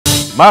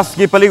Mas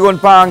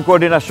gipaligon pa ang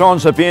koordinasyon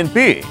sa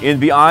PNP,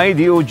 NBI,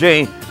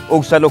 DOJ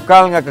ug sa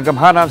lokal nga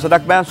kagamhanan sa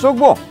Dakbayan,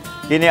 Sugbo.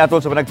 Kini atol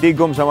sa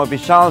panagtigom sa mga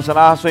opisyal sa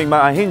nasoy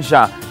mga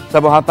ahensya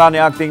sa buhatan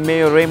ni Acting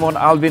Mayor Raymond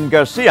Alvin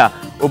Garcia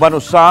uban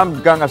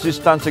usab kang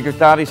Assistant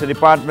Secretary sa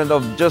Department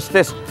of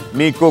Justice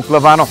Miko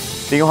Clavano.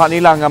 Tinguhan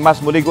nila nga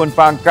mas muligon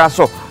pa ang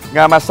kaso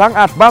nga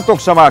masangat batok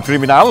sa mga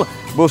kriminal,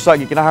 busa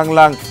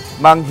gikinahanglang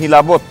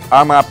manghilabot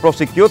ang mga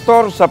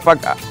prosecutor sa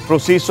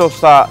pagproseso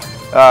sa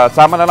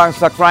sama na lang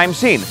sa crime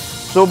scene.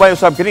 Subay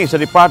usab kini sa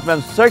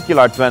Department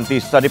Circular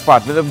 20 sa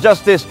Department of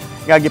Justice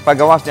nga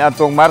gipagawas ni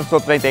atong Marso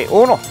 31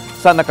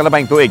 sa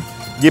nakalabayng tuig.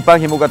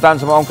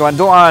 Gipanghimugatan sa maong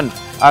kamanduan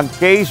ang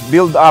case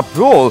build-up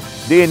rule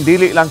diin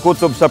dili lang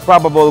kutob sa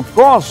probable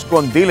cause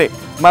kun dili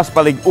mas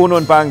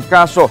paligunon pa ang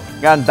kaso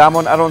nga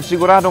andamon aron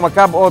sigurado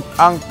makabot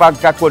ang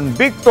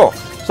pagkakonbikto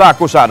sa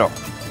akusado.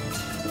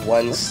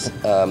 Once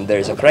there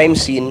is a crime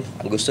scene,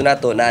 ang gusto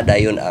nato na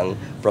dayon ang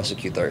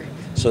prosecutor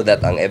so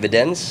that ang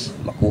evidence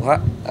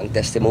makuha, ang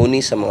testimony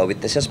sa mga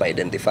witnesses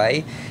ma-identify,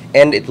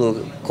 and it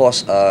will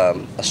cause a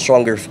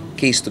stronger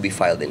case to be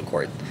filed in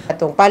court.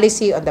 Atong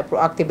policy on the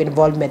proactive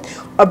involvement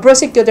of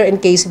prosecutor in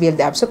case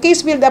build-up. So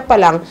case build-up pa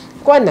lang,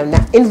 kuan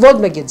na involved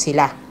magyud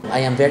sila.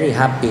 I am very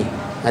happy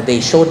that they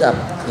showed up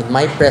in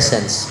my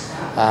presence,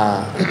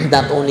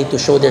 not only to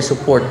show their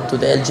support to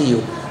the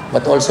LGU,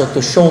 but also to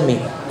show me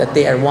that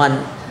they are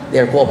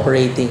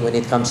cooperating when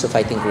it comes to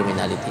fighting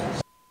criminality.